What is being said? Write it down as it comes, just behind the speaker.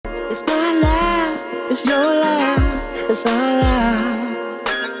It's my life, it's your life, it's our life,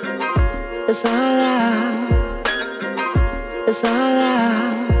 it's our life, it's our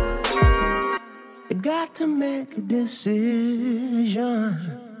life. You got to make a decision.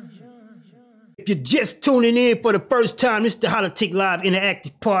 If you're just tuning in for the first time, this is the Holitic Live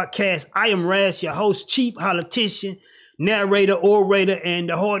Interactive Podcast. I am Raz, your host, chief politician, narrator, orator, and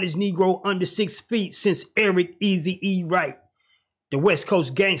the hardest Negro under 6 feet since Eric Easy E. Wright, the West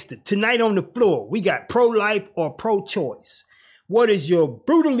Coast gangster. Tonight on the floor, we got pro-life or pro-choice. What is your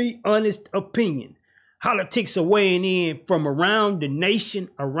brutally honest opinion? Politics are weighing in from around the nation,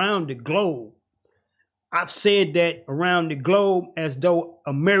 around the globe. I've said that around the globe as though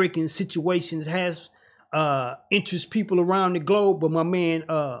American situations has interest people around the globe, but my man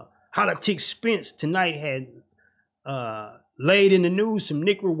Politics Spence tonight had laid in the news some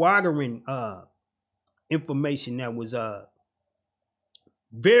Nicaraguan information that was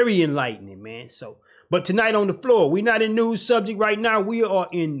very enlightening, man. So, but tonight on the floor, we're not in news subject right now. We are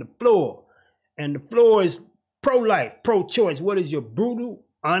in the floor, and the floor is pro-life, pro-choice. What is your brutal,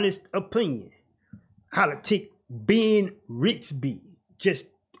 honest opinion? Politic Ben Rixby just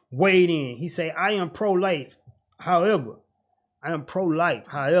weighed in. He say, I am pro-life. However,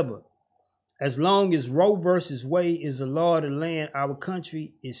 as long as Roe versus Wade is the law of the land, our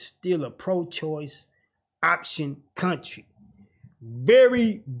country is still a pro-choice option country.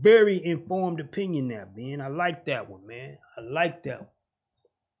 Very, very informed opinion now, Ben. I like that one, man. I like that one.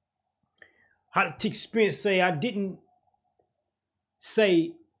 Politics Spence say, I didn't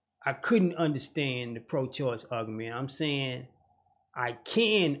say I couldn't understand the pro-choice argument. I'm saying I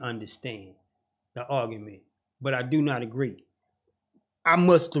can understand the argument, but I do not agree. I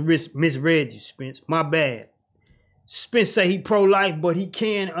must have misread you, Spence. My bad. Spence say he pro-life, but he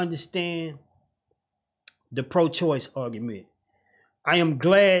can understand the pro-choice argument. I am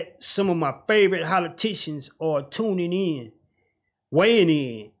glad some of my favorite politicians are tuning in, weighing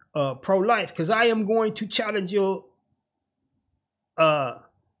in pro-life, because I am going to challenge your what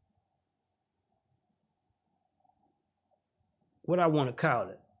I want to call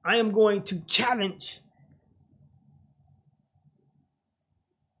it. I am going to challenge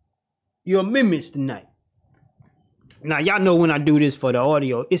your amendments tonight. Now, y'all know when I do this for the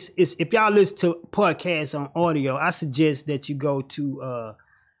audio, it's if y'all listen to podcasts on audio, I suggest that you go to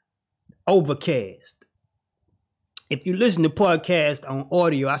Overcast. If you listen to podcasts on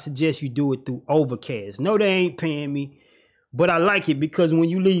audio, I suggest you do it through Overcast. No, they ain't paying me, but I like it because when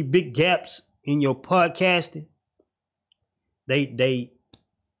you leave big gaps in your podcasting, they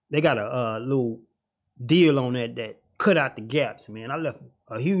got a little deal on that cut out the gaps, man. I left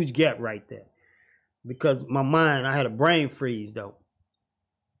a huge gap right there because I had a brain freeze though.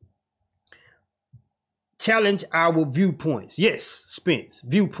 Challenge our viewpoints. Yes, Spence,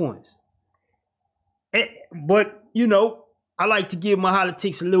 viewpoints. But, you know, I like to give my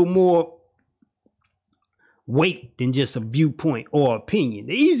politics a little more weight than just a viewpoint or opinion.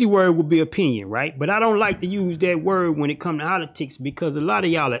 The easy word would be opinion, right? But I don't like to use that word when it comes to politics because a lot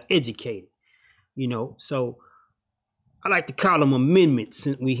of y'all are educated, you know. So I like to call them amendments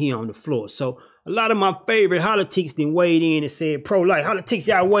since we here on the floor. So a lot of my favorite politics then weighed in and said pro-life. Politics,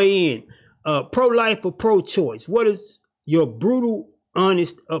 y'all weigh in. Pro-life or pro-choice? What is your brutal,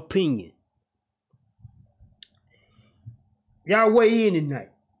 honest opinion? Y'all weigh in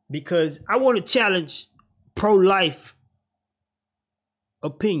tonight because I want to challenge pro-life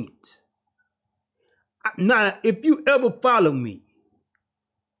opinions. Now, if you ever follow me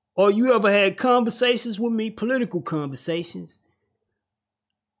or you ever had conversations with me, political conversations,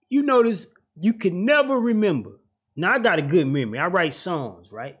 you notice you can never remember. Now, I got a good memory. I write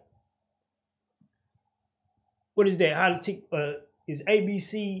songs, right? What is that? Is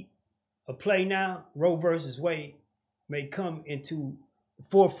ABC a play now? Roe versus Wade may come into the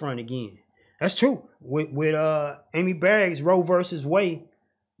forefront again. That's true. With Amy Barrick's Roe versus Wade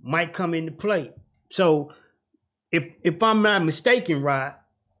might come into play. So if I'm not mistaken, Rod,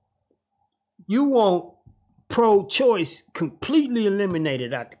 you want pro-choice completely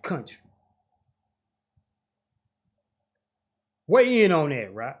eliminated out the country. Weigh in on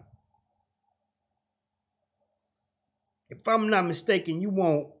that, Rod. If I'm not mistaken, you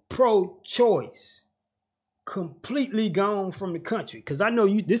want pro-choice completely gone from the country. Because I know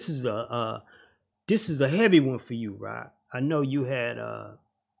you. This is a heavy one for you, Rod. I know you had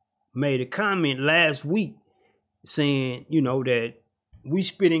made a comment last week saying, you know, that we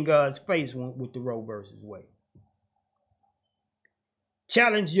spit in God's face with the Roe versus Wade.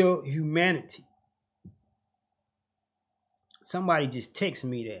 Challenge your humanity. Somebody just texted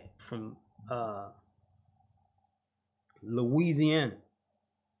me that from Louisiana.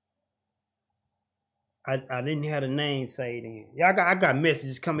 I didn't have the name saved in. Yeah, I got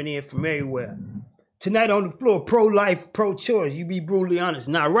messages coming in from everywhere. Tonight on the floor, pro-life, pro-choice. You be brutally honest.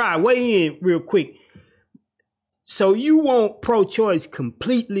 Now, Rod, weigh in real quick. So you want pro-choice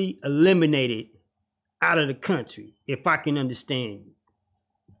completely eliminated out of the country, if I can understand you.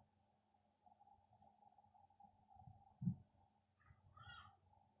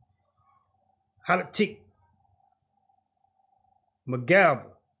 Politic McGalva.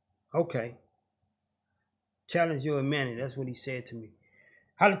 Okay. Challenge your humanity. That's what he said to me.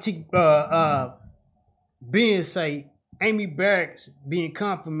 Politic being say Amy Barracks being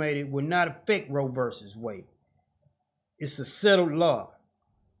confirmated will not affect Roe versus Wade. It's a settled law.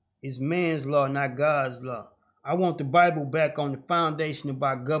 It's man's law, not God's law. I want the Bible back on the foundation of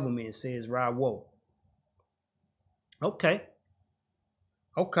our government, says Rod Woe. Okay.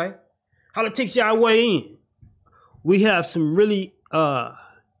 Politics, y'all weigh in. We have some really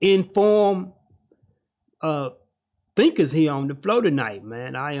informed thinkers here on the floor tonight,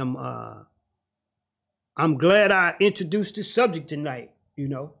 man. I'm glad I introduced this subject tonight, you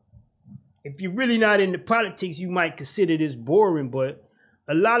know. If you're really not into politics, you might consider this boring, but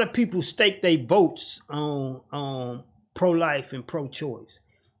a lot of people stake their votes on pro-life and pro-choice.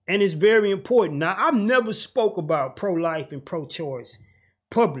 And it's very important. Now, I've never spoke about pro-life and pro-choice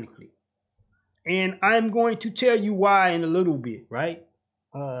publicly. And I'm going to tell you why in a little bit, right?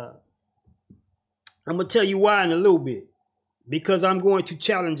 I'm going to tell you why in a little bit. Because I'm going to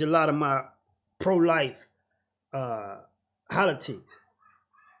challenge a lot of my pro-life politics.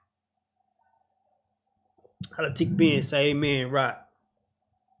 Politic being say amen, right?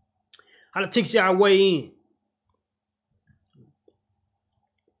 Politics, y'all weigh in.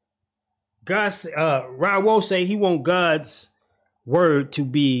 God, Rod Woe say he want God's word to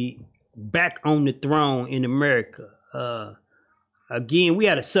be back on the throne in America. Again, we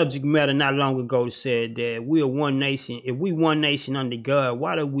had a subject matter not long ago that said that we are one nation. If we one nation under God,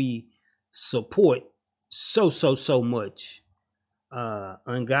 why do we support so much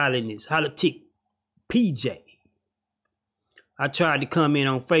ungodliness? Politic PJ. I tried to comment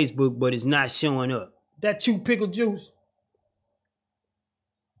on Facebook, but it's not showing up. That you, Pickle Juice?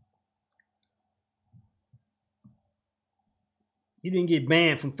 You didn't get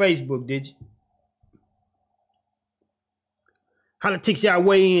banned from Facebook, did you? Politics, y'all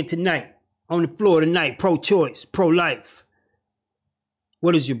weigh in tonight. On the floor tonight, pro-choice, pro-life.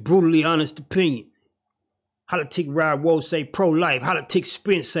 What is your brutally honest opinion? Politic Rod Woe say pro-life. Politic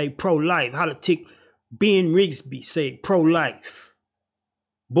Spence say pro-life. Politic Ben Rigsby say pro-life.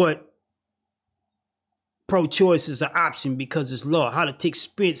 But pro-choice is an option because it's law. Politic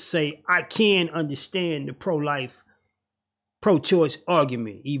Spence say I can understand the pro-life, pro-choice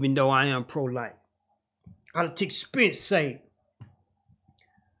argument, even though I am pro-life. Politic Spence say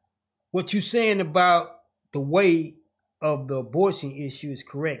what you saying about the way of the abortion issue is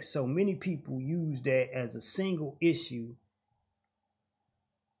correct. So many people use that as a single issue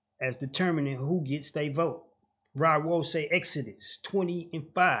as determining who gets their vote. Rod Woe say Exodus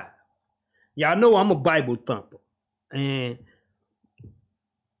 20:5. Y'all know I'm a Bible thumper. And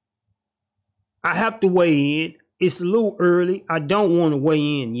I have to weigh in. It's a little early. I don't want to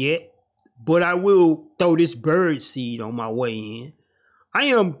weigh in yet. But I will throw this bird seed on my way in. I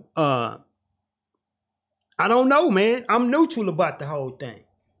am, I don't know, man. I'm neutral about the whole thing.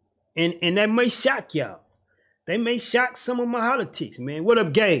 And that may shock y'all. They may shock some of my politics, man. What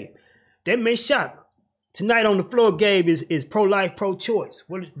up, Gabe? That may shock. Tonight on the floor, Gabe, is pro-life, pro-choice.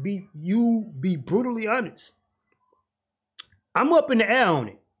 You be brutally honest. I'm up in the air on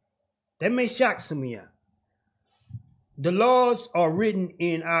it. That may shock some of y'all. The laws are written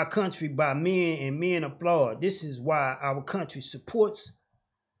in our country by men, and men are flawed. This is why our country supports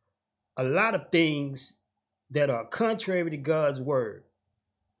a lot of things that are contrary to God's word.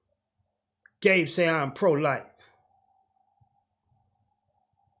 Gabe say I'm pro-life.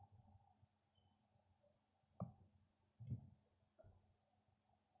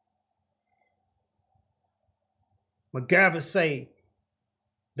 McGavin say,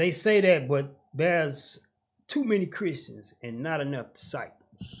 they say that, but there's too many Christians and not enough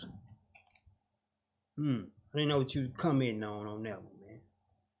disciples. I didn't know what you was commenting on that one, man.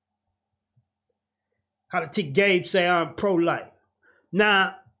 Politic Gabe say I'm pro-life.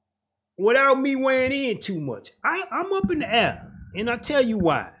 Now, without me weighing in too much, I'm up in the air, and I tell you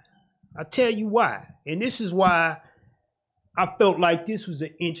why. And this is why I felt like this was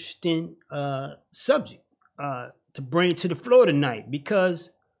an interesting subject to bring to the floor tonight,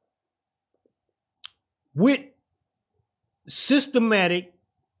 because with systematic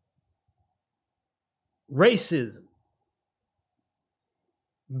racism,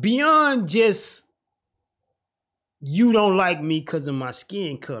 beyond just you don't like me because of my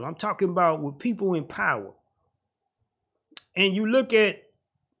skin color. I'm talking about with people in power. And you look at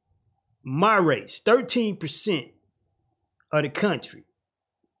my race, 13% of the country.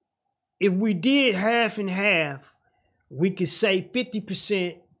 If we did half and half, we could say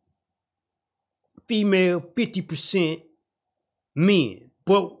 50% female, 50% men.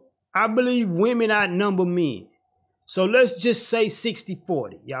 But I believe women outnumber men. So let's just say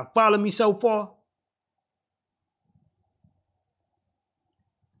 60-40. Y'all follow me so far?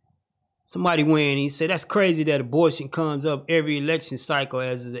 Somebody weighing, he said, that's crazy that abortion comes up every election cycle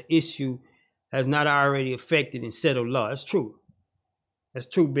as an issue has not already affected and settled law. That's true. That's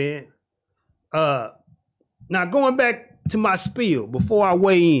true, Ben. Now going back to my spiel before I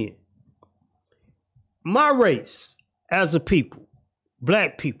weigh in. My race as a people,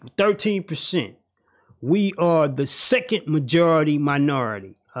 black people, 13%. We are the second majority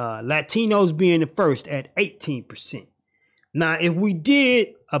minority. Latinos being the first at 18%. Now, if we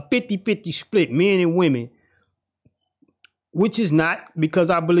did a 50-50 split, men and women, which is not, because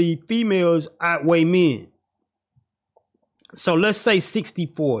I believe females outweigh men. So let's say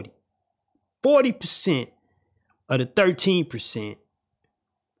 60-40. 40% of the 13%,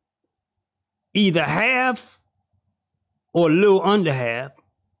 either half or a little under half,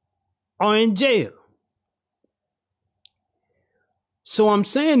 are in jail. So I'm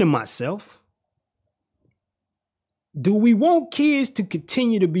saying to myself, do we want kids to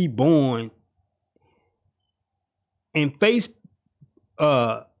continue to be born and face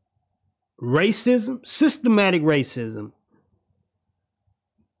racism, systematic racism,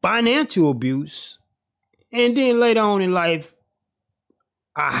 financial abuse, and then later on in life,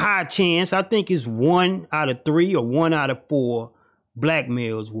 a high chance, I think it's 1 out of 3 or 1 out of 4 black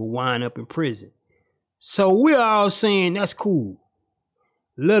males will wind up in prison. So we're all saying that's cool.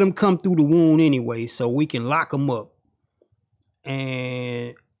 Let them come through the wound anyway so we can lock them up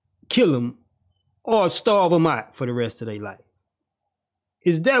and kill them or starve them out for the rest of their life.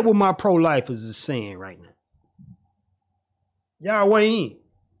 Is that what my pro-lifers is saying right now? Y'all weigh in.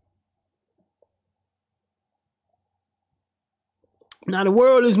 Now, the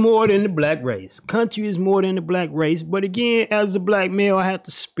world is more than the black race. Country is more than the black race. But again, as a black male, I have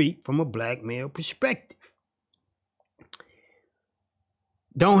to speak from a black male perspective.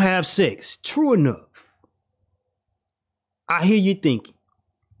 Don't have sex. True enough. I hear you thinking.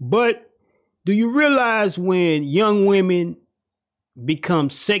 But do you realize when young women become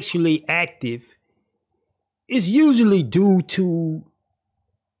sexually active, it's usually due to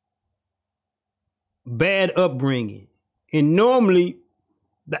bad upbringing. And normally,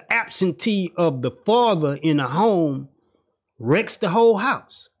 the absentee of the father in a home wrecks the whole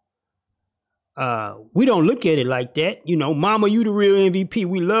house. We don't look at it like that. You know, mama, you the real MVP.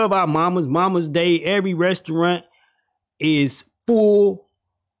 We love our mamas. Mama's Day, every restaurant is full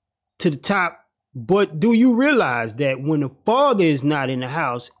to the top. But do you realize that when the father is not in the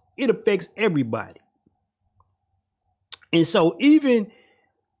house, it affects everybody? And so even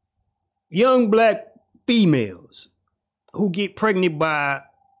young black females who get pregnant by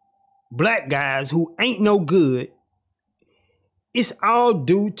black guys who ain't no good, it's all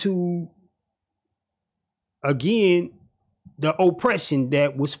due to, again, the oppression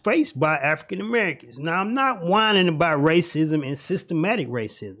that was faced by African Americans. Now, I'm not whining about racism and systematic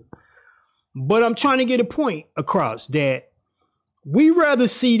racism, but I'm trying to get a point across that we rather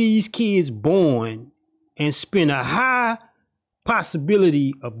see these kids born and spend a high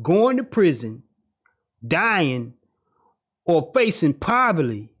possibility of going to prison, dying, or facing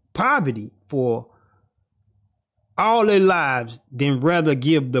poverty for all their lives than rather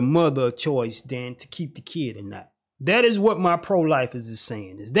give the mother a choice than to keep the kid or not. That is what my pro-lifers is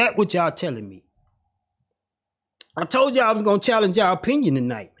saying. Is that what y'all telling me? I told y'all I was going to challenge y'all opinion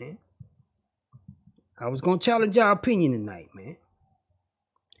tonight, man. I was going to challenge y'all opinion tonight, man.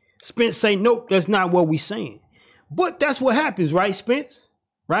 Spence say, nope, that's not what we saying. But that's what happens, right, Spence?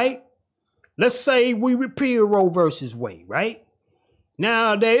 Right? Let's say we repeal Roe versus Wade, right?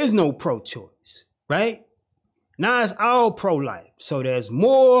 Now there is no pro-choice, right? Now it's all pro-life. So there's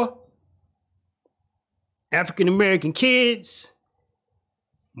more African-American kids,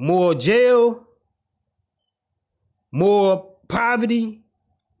 more jail, more poverty,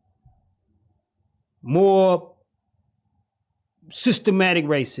 more systematic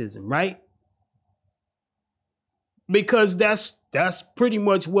racism, right? Because that's pretty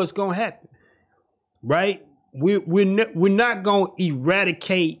much what's going to happen. Right? We're not going to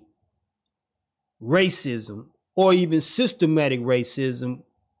eradicate racism or even systematic racism.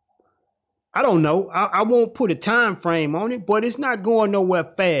 I don't know. I won't put a time frame on it, but it's not going nowhere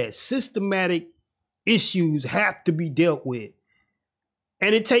fast. Systematic issues have to be dealt with.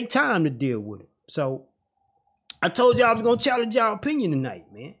 And it take time to deal with it. So I told y'all I was going to challenge y'all opinion tonight,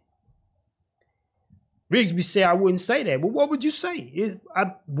 man. Rigsby said I wouldn't say that. But what would you say?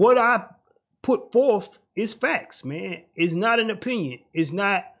 What I put forth is facts, man. It's not an opinion. It's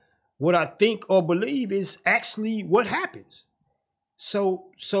not what I think or believe. It's actually what happens.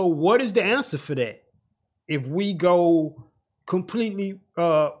 So what is the answer for that? If we go completely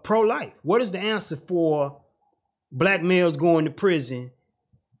pro-life, what is the answer for black males going to prison?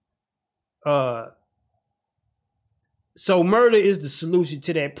 So murder is the solution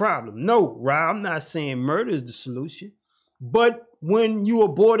to that problem. No, Rob, I'm not saying murder is the solution. But when you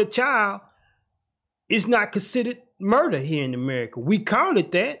abort a child, it's not considered murder here in America. We call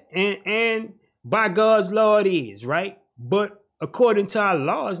it that, and by God's law it is, right? But according to our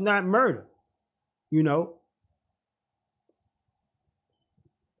law, it's not murder, you know.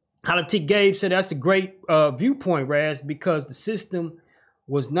 Politic Gabe said that's a great viewpoint, Raz, because the system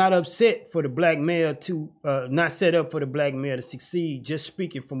was not upset for the black male to, not set up for the black male to succeed, just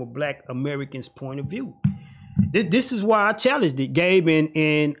speaking from a black American's point of view. This is why I challenged it, Gabe,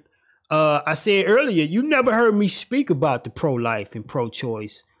 and I said earlier, you never heard me speak about the pro-life and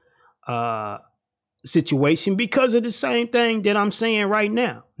pro-choice situation because of the same thing that I'm saying right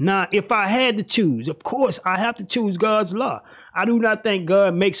now. Now, if I had to choose, of course, I have to choose God's law. I do not think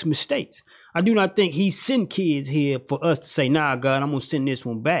God makes mistakes. I do not think he sent kids here for us to say, nah, God, I'm going to send this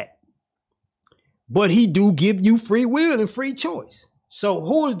one back. But he do give you free will and free choice. So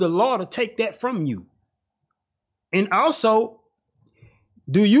who is the law to take that from you? And also,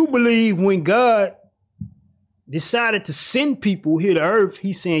 do you believe when God decided to send people here to earth,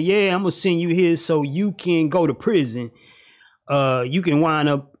 he's saying, yeah, I'm going to send you here so you can go to prison. You can wind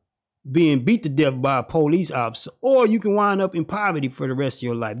up being beat to death by a police officer, or you can wind up in poverty for the rest of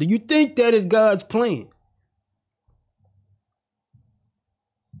your life. Do you think that is God's plan?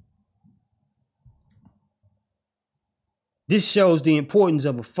 This shows the importance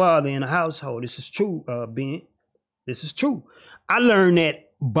of a father in a household. This is true, Ben. This is true. I learned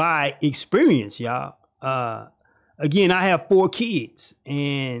that by experience, y'all. Again, I have 4 kids,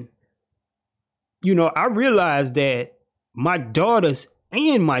 and, you know, I realized that my daughters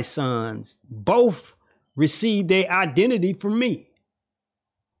and my sons both received their identity from me.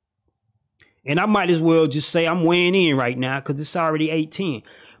 And I might as well just say I'm weighing in right now because it's already 8:10.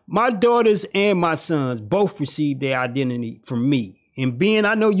 My daughters and my sons both received their identity from me. And Ben,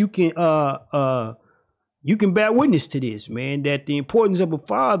 I know you can bear witness to this, man, that the importance of a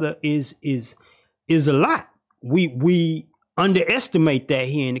father is a lot. We underestimate that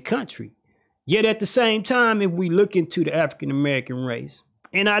here in the country. Yet at the same time, if we look into the African-American race,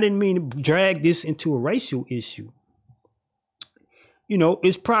 and I didn't mean to drag this into a racial issue, you know,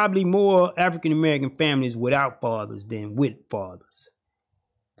 it's probably more African-American families without fathers than with fathers.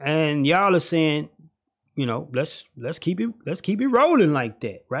 And y'all are saying, you know, let's keep it rolling like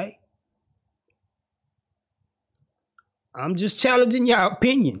that, right? I'm just challenging y'all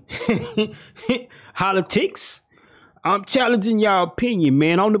opinion. Politics. I'm challenging y'all opinion,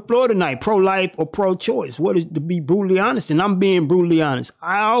 man. On the floor tonight, pro-life or pro-choice. What is, to be brutally honest, and I'm being brutally honest,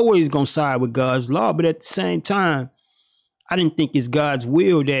 I always gonna side with God's law, but at the same time, I didn't think it's God's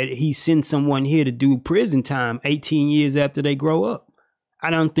will that he sends someone here to do prison time 18 years after they grow up.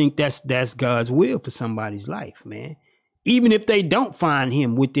 I don't think that's God's will for somebody's life, man. Even if they don't find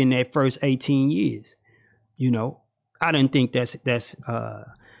him within that first 18 years, you know, I didn't think that's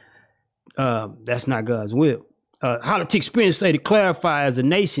not God's will. Politics Spence say, to clarify, as a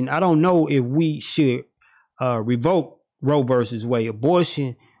nation, I don't know if we should revoke Roe versus Wade.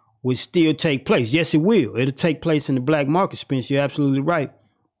 Abortion would still take place. Yes, it will. It'll take place in the black market, Spence. You're absolutely right.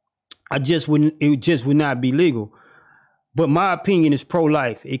 It just would not be legal. But my opinion is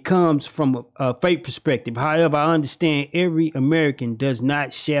pro-life. It comes from a faith perspective. However, I understand every American does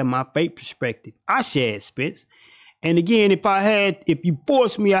not share my faith perspective. I share it, Spence. And again, if you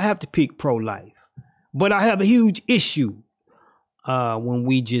force me, I have to pick pro-life. But I have a huge issue when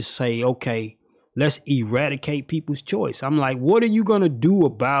we just say, okay, let's eradicate people's choice. I'm like, what are you going to do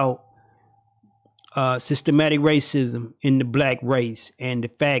about systematic racism in the black race and the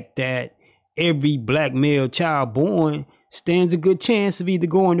fact that every black male child born stands a good chance of either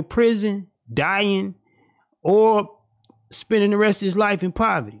going to prison, dying, or spending the rest of his life in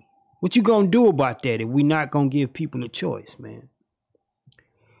poverty? What you going to do about that if we're not going to give people a choice, man?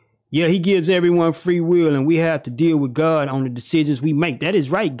 Yeah, he gives everyone free will, and we have to deal with God on the decisions we make. That is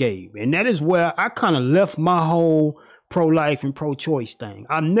right, Gabe. And that is where I kind of left my whole pro-life and pro-choice thing.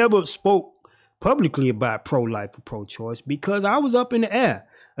 I never spoke publicly about pro-life or pro-choice because I was up in the air.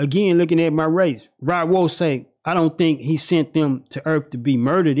 Again, looking at my race, Rod Wolf say, I don't think he sent them to earth to be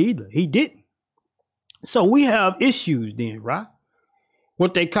murdered either. He didn't. So we have issues then, right?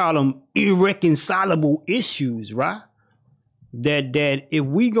 What they call them irreconcilable issues, right? That if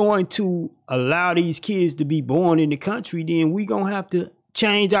we going to allow these kids to be born in the country, then we gonna have to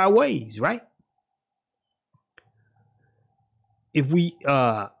change our ways, right? If we,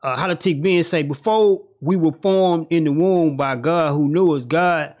 Halatik Ben say, before we were formed in the womb by God who knew us,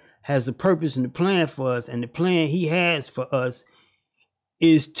 God has a purpose and a plan for us, and the plan he has for us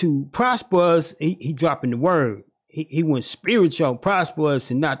is to prosper us. He dropping the word. He went spiritual, prosper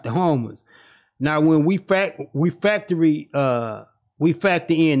us and not to harm us. Now, when we factor in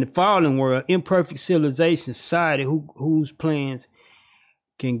the fallen world, imperfect civilization, society whose plans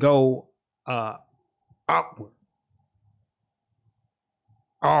can go upward.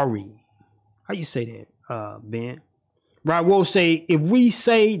 Ari, how you say that, Ben? Rod Wolf say, if we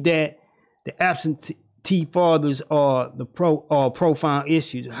say that the absentee fathers are profound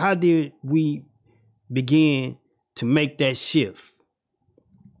issues, how did we begin to make that shift?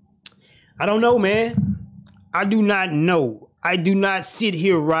 I don't know, man. I do not know. I do not sit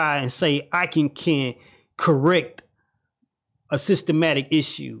here, Rod, and say I can correct a systematic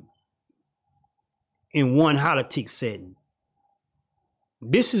issue in one Halatik setting.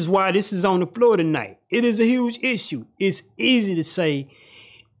 This is why this is on the floor tonight. It is a huge issue. It's easy to say,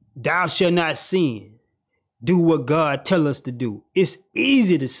 thou shalt not sin. Do what God tell us to do. It's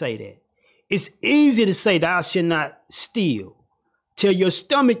easy to say that. It's easy to say, thou shalt not steal till your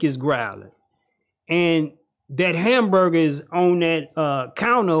stomach is growling. And that hamburger is on that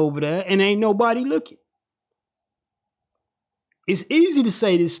counter over there and ain't nobody looking. It's easy to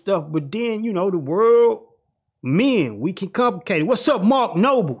say this stuff, but then, the world, men, we can complicate it. What's up, Mark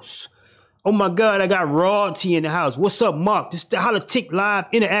Nobles? Oh my God, I got royalty in the house. What's up, Mark? This is the Halatik Live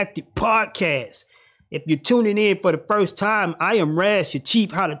Interactive Podcast. If you're tuning in for the first time, I am Raz, your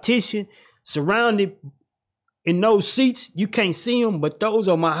chief politician, surrounded in those seats. You can't see them, but those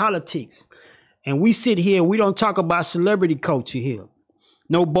are my Halatiks. And we sit here, we don't talk about celebrity culture here.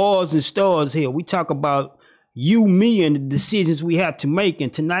 No bars and stars here. We talk about you, me, and the decisions we have to make.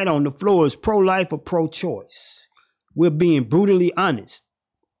 And tonight on the floor is pro-life or pro-choice. We're being brutally honest.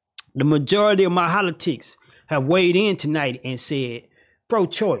 The majority of my Halatiks have weighed in tonight and said,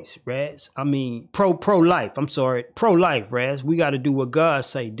 pro-choice, Raz. I mean, pro-life. I'm sorry. Pro-life, Raz. We got to do what God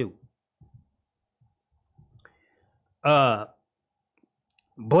say do. But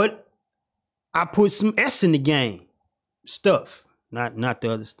I put some S in the game. Stuff. Not the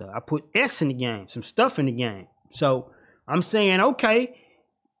other stuff. I put S in the game. Some stuff in the game. So I'm saying, okay,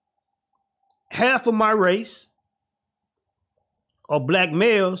 half of my race are black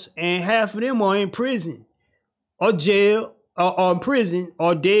males and half of them are in prison or jail or in prison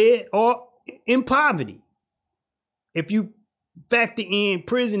or dead or in poverty. If you factor in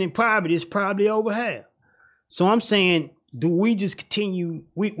prison and poverty, it's probably over half. So I'm saying, do we just continue?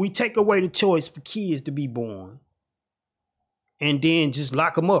 We take away the choice for kids to be born and then just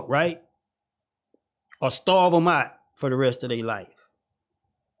lock them up, right? Or starve them out for the rest of their life.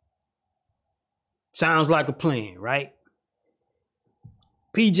 Sounds like a plan, right?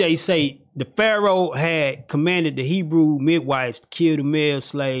 PJ say the Pharaoh had commanded the Hebrew midwives to kill the male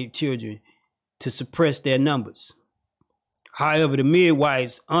slave children to suppress their numbers. However, the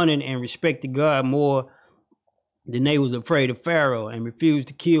midwives honored and respected God more than they was afraid of Pharaoh and refused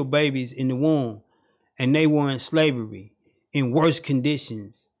to kill babies in the womb. And they were in slavery in worse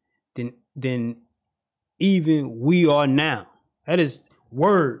conditions than even we are now. That is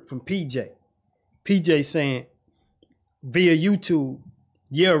word from PJ. PJ saying via YouTube,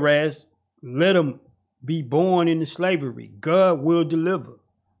 yeah, Raz, let them be born into slavery. God will deliver.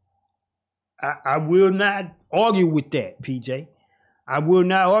 I will not argue with that, PJ. I will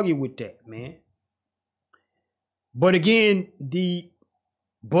not argue with that, man. But again,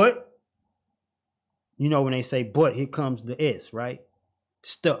 but, when they say but, here comes the S, right?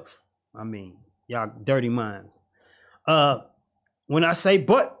 Stuff. I mean, y'all dirty minds. When I say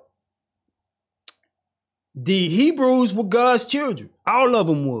but, the Hebrews were God's children. All of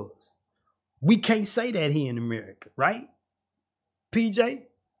them was. We can't say that here in America, right? PJ?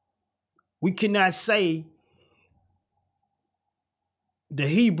 We cannot say the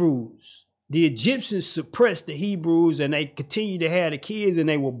Hebrews. The Egyptians suppressed the Hebrews and they continued to have the kids and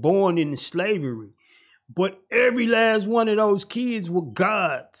they were born into slavery. But every last one of those kids were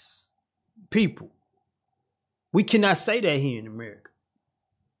God's people. We cannot say that here in America.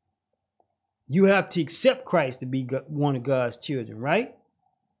 You have to accept Christ to be one of God's children, right?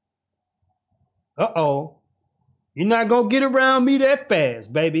 Uh-oh. You're not going to get around me that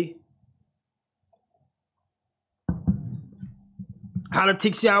fast, baby.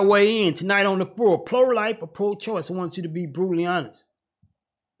 Politics y'all weigh in tonight on the floor. Pro-life or pro-choice? I want you to be brutally honest.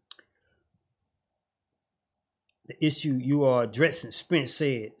 The issue you are addressing, Spence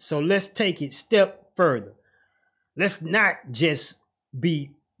said. So let's take it a step further. Let's not just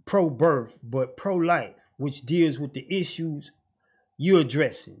be pro-birth, but pro-life, which deals with the issues you're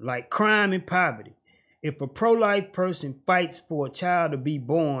addressing, like crime and poverty. If a pro-life person fights for a child to be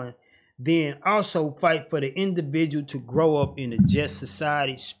born, then also fight for the individual to grow up in a just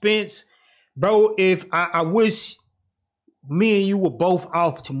society. Spence, bro, if I wish me and you were both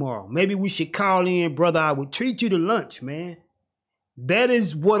off tomorrow. Maybe we should call in, brother. I would treat you to lunch, man. That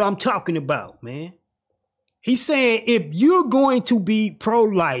is what I'm talking about, man. He's saying if you're going to be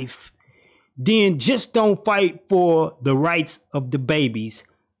pro-life, then just don't fight for the rights of the babies.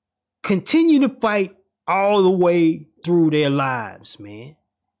 Continue to fight all the way through their lives, man.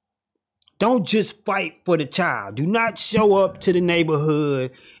 Don't just fight for the child. Do not show up to the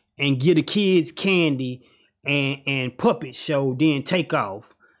neighborhood and get the kids candy and puppet show, then take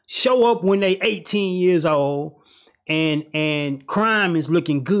off. Show up when they 18 years old and crime is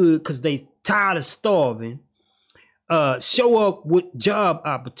looking good because they tired of starving. Show up with job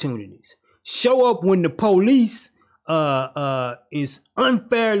opportunities. Show up when the police is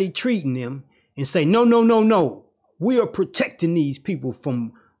unfairly treating them and say, no. We are protecting these people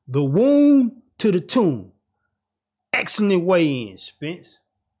from the womb to the tomb. Excellent way in, Spence.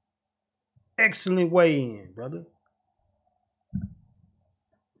 Excellent way in, brother.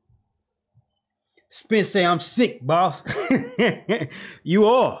 Spence say, I'm sick, boss. You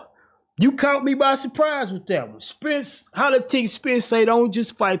are. You caught me by surprise with that one. Spence, politics, Spence say, don't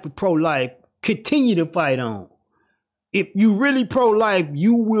just fight for pro-life. Continue to fight on. If you really pro-life,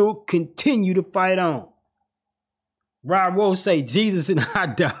 you will continue to fight on. Rod Rose say, Jesus and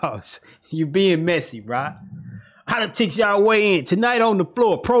hot dogs. You being messy, right? Politics y'all weigh in. Tonight on the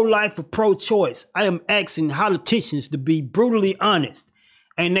floor, pro-life or pro-choice. I am asking politicians to be brutally honest.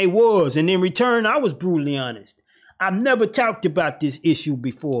 And they was. And in return, I was brutally honest. I've never talked about this issue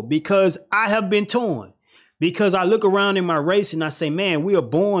before because I have been torn. Because I look around in my race and I say, man, we are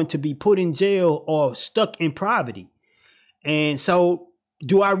born to be put in jail or stuck in poverty. And so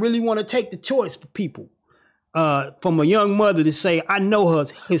do I really want to take the choice for people? From a young mother to say, I know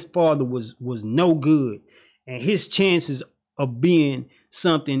his father was no good. And his chances of being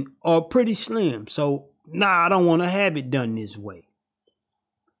something are pretty slim. So, I don't want to have it done this way.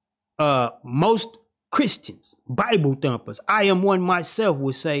 Most Christians, Bible thumpers, I am one myself,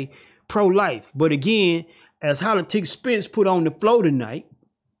 would say pro-life. But again, as Politics Spence put on the floor tonight,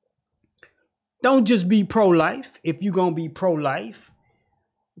 don't just be pro-life. If you're going to be pro-life,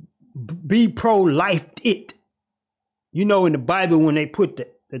 be pro-life it. You know, in the Bible, when they put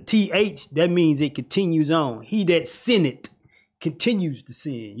the TH, that means it continues on. He that sinneth continues to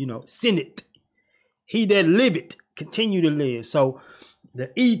sin, sinneth. He that liveth continue to live. So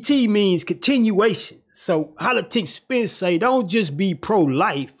the ET means continuation. So Politics Spence say, don't just be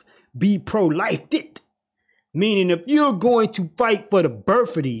pro-life, be pro-life it. Meaning if you're going to fight for the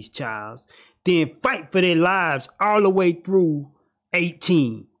birth of these childs, then fight for their lives all the way through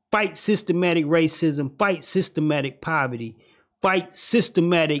 18. Fight systematic racism, fight systematic poverty, fight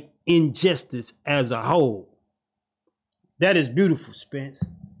systematic injustice as a whole. That is beautiful, Spence.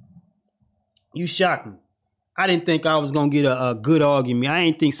 You shocked me. I didn't think I was going to get a good argument. I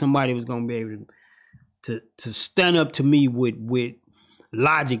didn't think somebody was going to be able to stand up to me with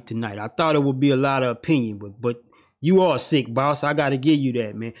logic tonight. I thought it would be a lot of opinion, but you are sick, boss. I got to give you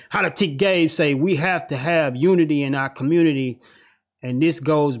that, man. Politic Gabe say we have to have unity in our community. And this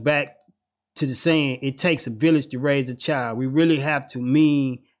goes back to the saying, it takes a village to raise a child. We really have to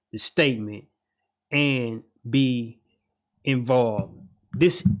mean the statement and be involved.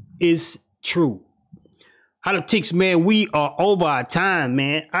 This is true. Politics, man, we are over our time,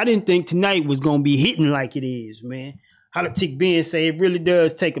 man. I didn't think tonight was going to be hitting like it is, man. Politic being say it really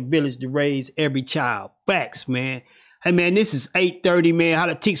does take a village to raise every child. Facts, man. Hey, man, this is 8:30, man.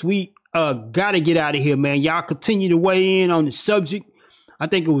 Politics, we got to get out of here, man. Y'all continue to weigh in on the subject. I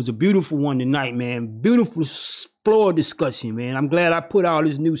think it was a beautiful one tonight, man. Beautiful floor discussion, man. I'm glad I put all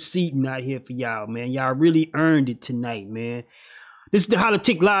this new seating out here for y'all, man. Y'all really earned it tonight, man. This is the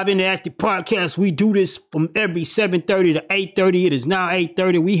Politic Live Interactive Podcast. We do this from every 7:30 to 8:30. It is now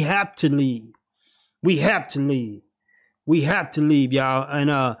 8:30. We have to leave. We have to leave. We have to leave, y'all. And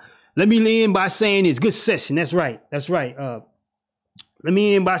let me end by saying this. Good session. That's right. That's right. Let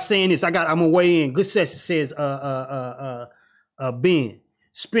me end by saying this. I'm gonna weigh in. Good session says Ben.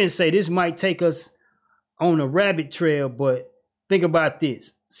 Spence say this might take us on a rabbit trail, but think about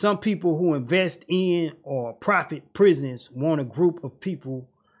this. Some people who invest in or profit prisons want a group of people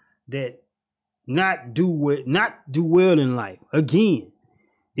that not do well in life. Again,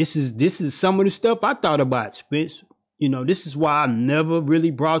 this is some of the stuff I thought about, Spence. You know, this is why I never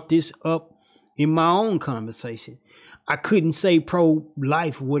really brought this up in my own conversation. I couldn't say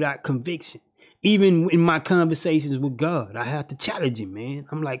pro-life without conviction. Even in my conversations with God, I have to challenge him, man.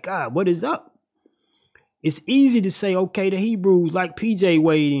 I'm like, God, what is up? It's easy to say, okay, the Hebrews, like PJ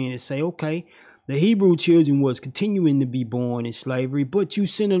weighed in and say, okay, the Hebrew children was continuing to be born in slavery, but you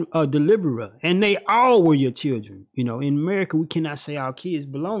sent a deliverer, and they all were your children. You know, in America, we cannot say our kids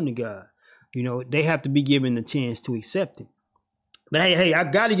belong to God. You know, they have to be given the chance to accept him. But hey, I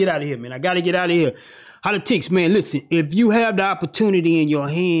got to get out of here, man. I got to get out of here. Politics, man, listen, if you have the opportunity in your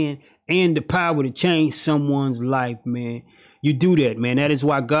hand and the power to change someone's life, man, you do that, man. That is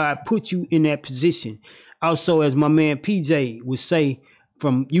why God put you in that position. Also, as my man PJ would say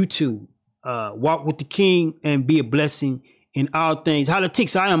from YouTube, walk with the king and be a blessing in all things.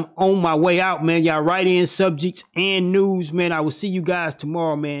 Politics, I am on my way out, man. Y'all write in subjects and news, man. I will see you guys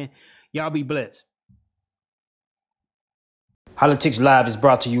tomorrow, man. Y'all be blessed. Politics Live is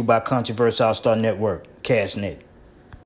brought to you by Controversial All Star Network, CashNet.